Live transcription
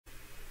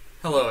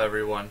Hello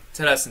everyone,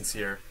 Ted Essence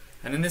here,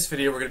 and in this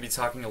video we're going to be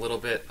talking a little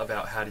bit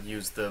about how to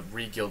use the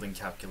re-gilding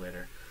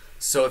calculator.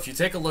 So if you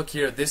take a look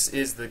here, this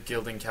is the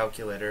gilding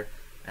calculator,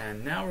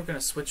 and now we're going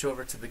to switch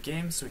over to the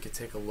game so we can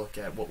take a look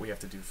at what we have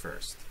to do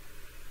first.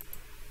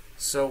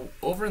 So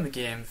over in the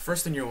game,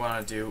 first thing you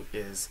want to do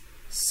is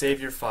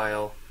save your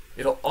file.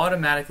 It'll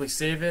automatically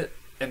save it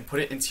and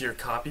put it into your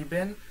copy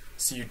bin,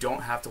 so you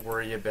don't have to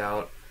worry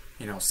about,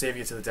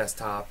 saving it to the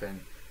desktop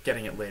and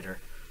getting it later.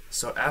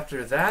 So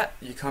after that,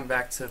 you come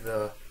back to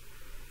the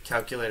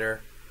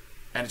calculator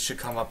and it should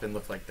come up and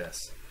look like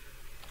this.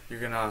 You're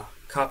going to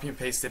copy and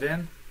paste it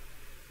in,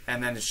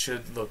 and then it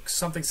should look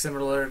something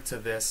similar to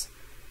this.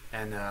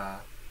 And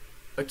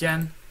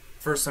again,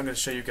 first I'm going to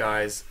show you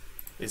guys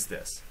is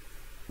this.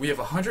 We have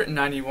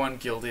 191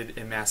 gilded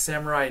in Masked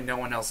Samurai. No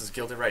one else is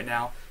gilded right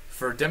now.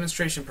 For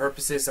demonstration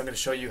purposes, I'm going to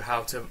show you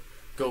how to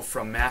go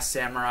from Masked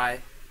Samurai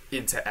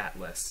into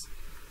Atlas.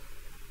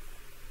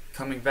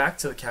 Coming back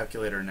to the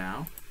calculator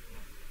now,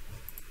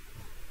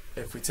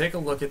 if we take a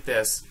look at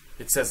this,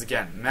 it says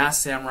again,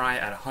 Masked Samurai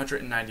at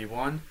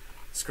 191.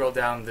 Scroll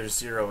down, there's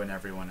 0 in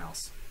everyone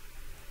else.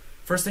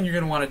 First thing you're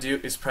going to want to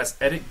do is press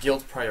Edit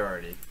Guild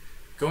Priority.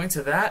 Going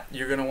to that,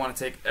 you're going to want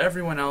to take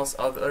everyone else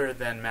other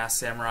than Masked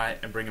Samurai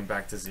and bring them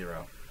back to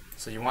 0.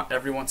 So you want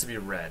everyone to be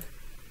red.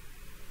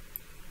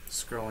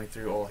 Scrolling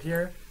through all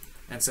here,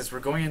 and since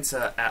we're going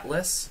into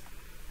Atlas,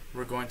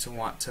 we're going to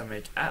want to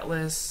make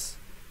Atlas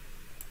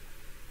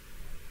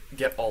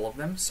get all of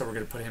them, so we're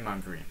going to put him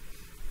on green.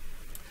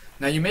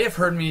 Now you may have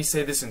heard me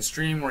say this in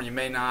stream, or you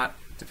may not,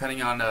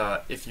 depending on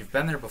if you've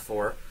been there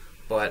before,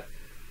 but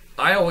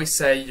I always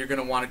say you're going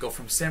to want to go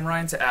from Samurai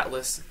into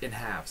Atlas in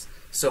halves.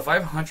 So if I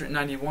have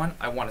 191,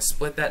 I want to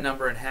split that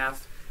number in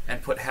half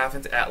and put half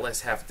into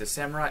Atlas, half into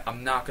Samurai.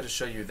 I'm not going to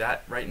show you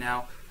that right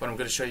now. What I'm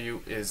going to show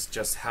you is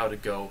just how to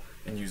go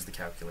and use the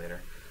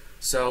calculator.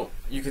 So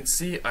you can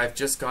see I've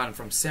just gone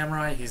from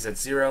Samurai, he's at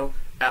 0,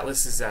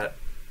 Atlas is at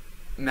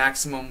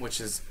maximum, which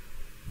is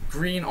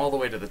green all the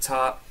way to the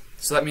top.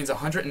 So that means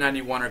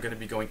 191 are going to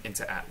be going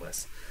into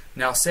Atlas.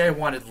 Now say I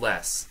wanted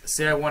less.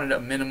 Say I wanted a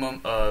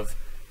minimum of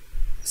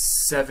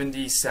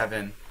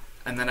 77,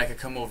 and then I could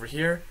come over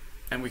here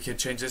and we could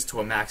change this to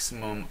a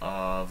maximum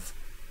of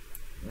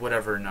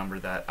whatever number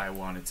that I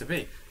want it to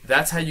be.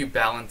 That's how you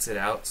balance it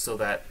out so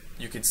that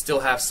you could still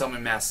have some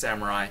in Masked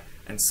Samurai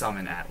and some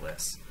in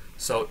Atlas.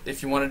 So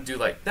if you want to do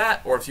like that,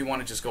 or if you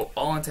want to just go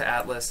all into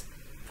Atlas,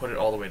 put it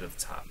all the way to the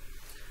top.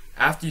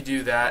 After you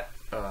do that,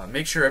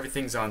 make sure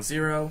everything's on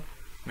 0.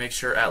 Make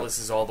sure Atlas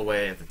is all the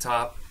way at the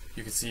top.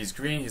 You can see he's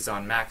green, he's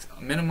on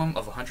minimum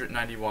of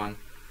 191.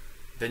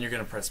 Then you're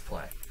going to press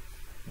play.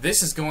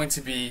 This is going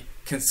to be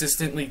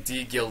consistently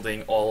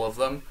de-gilding all of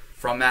them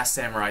from Masked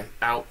Samurai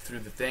out through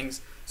the things.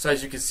 So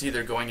as you can see,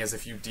 they're going as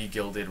if you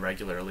de-gilded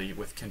regularly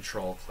with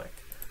control click.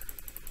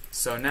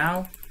 So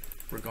now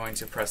we're going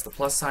to press the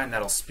plus sign.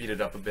 That'll speed it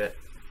up a bit.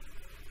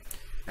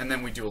 And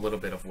then we do a little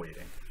bit of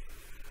waiting.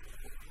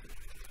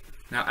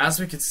 Now as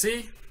we can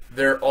see,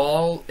 they're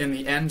all, in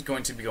the end,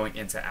 going to be going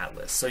into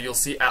Atlas. So you'll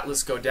see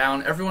Atlas go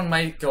down. Everyone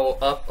might go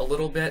up a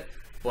little bit,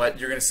 but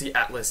you're going to see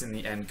Atlas in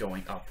the end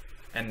going up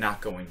and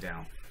not going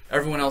down.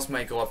 Everyone else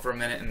might go up for a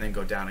minute and then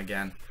go down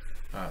again.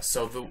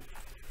 So the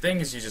thing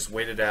is you just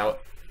wait it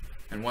out,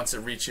 and once it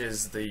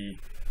reaches the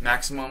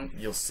maximum,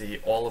 you'll see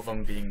all of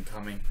them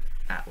becoming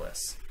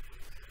Atlas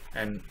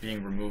and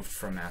being removed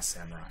from Masked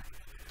Samurai.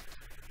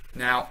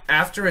 Now,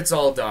 after it's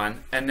all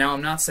done, and now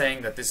I'm not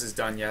saying that this is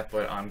done yet,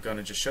 but I'm going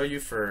to just show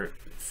you for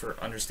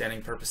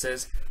understanding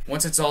purposes.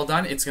 Once it's all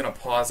done, it's going to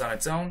pause on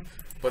its own,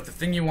 but the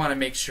thing you want to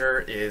make sure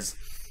is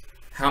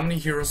how many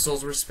hero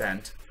souls were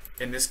spent.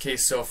 In this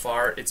case so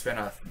far, it's been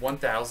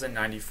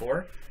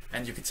 1,094,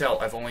 and you can tell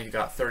I've only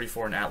got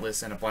 34 in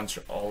Atlas and a bunch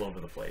all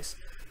over the place.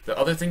 The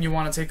other thing you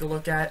want to take a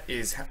look at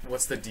is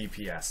what's the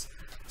DPS.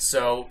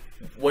 So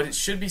what it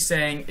should be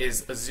saying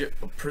is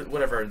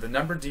the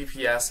number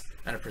DPS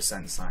and a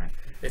percent sign.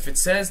 If it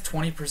says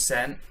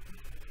 20%,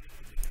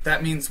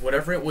 that means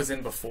whatever it was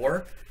in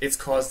before, it's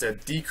caused a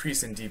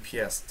decrease in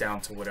DPS down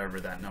to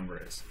whatever that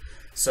number is.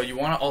 So you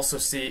want to also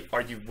see,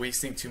 are you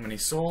wasting too many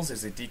souls?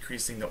 Is it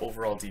decreasing the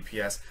overall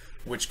DPS,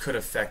 which could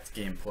affect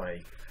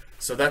gameplay?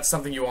 So that's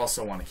something you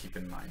also want to keep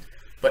in mind.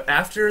 But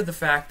after the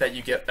fact that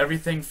you get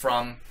everything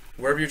from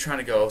wherever you're trying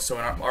to go, so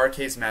in our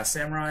case, Masked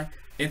Samurai,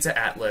 into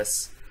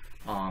Atlas,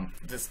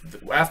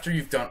 after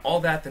you've done all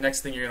that, the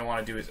next thing you're going to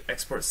want to do is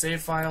export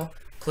save file.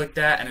 Click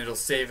that and it'll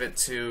save it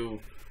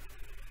to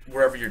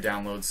wherever your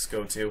downloads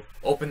go to.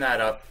 Open that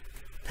up,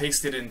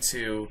 paste it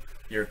into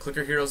your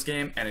Clicker Heroes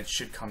game, and it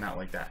should come out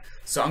like that.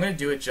 So I'm going to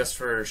do it just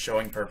for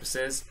showing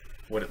purposes,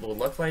 what it will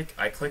look like.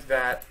 I click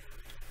that,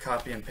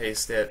 copy and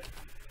paste it,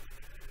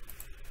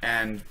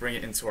 and bring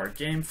it into our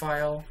game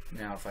file.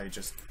 Now if I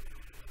just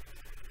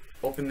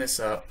open this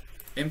up,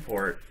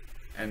 import,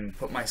 and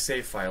put my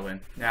save file in.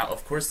 Now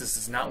of course this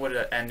is not what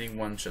an ending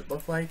one should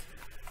look like,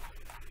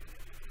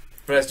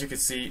 but as you can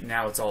see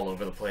now it's all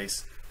over the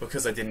place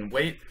because I didn't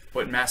wait.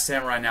 But Masked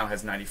Samurai now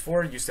has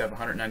 94, used to have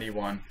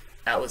 191,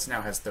 Atlas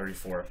now has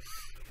 34,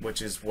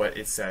 which is what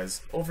it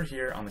says over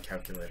here on the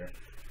calculator.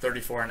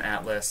 34 in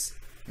Atlas,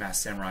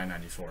 Masked Samurai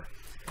 94.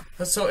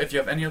 So if you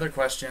have any other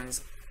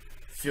questions,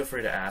 feel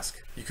free to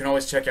ask. You can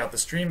always check out the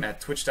stream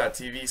at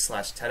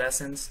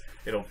twitch.tv/TedEssence.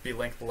 It'll be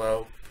linked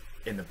below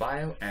in the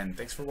bio, and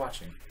thanks for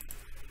watching.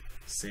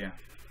 See ya.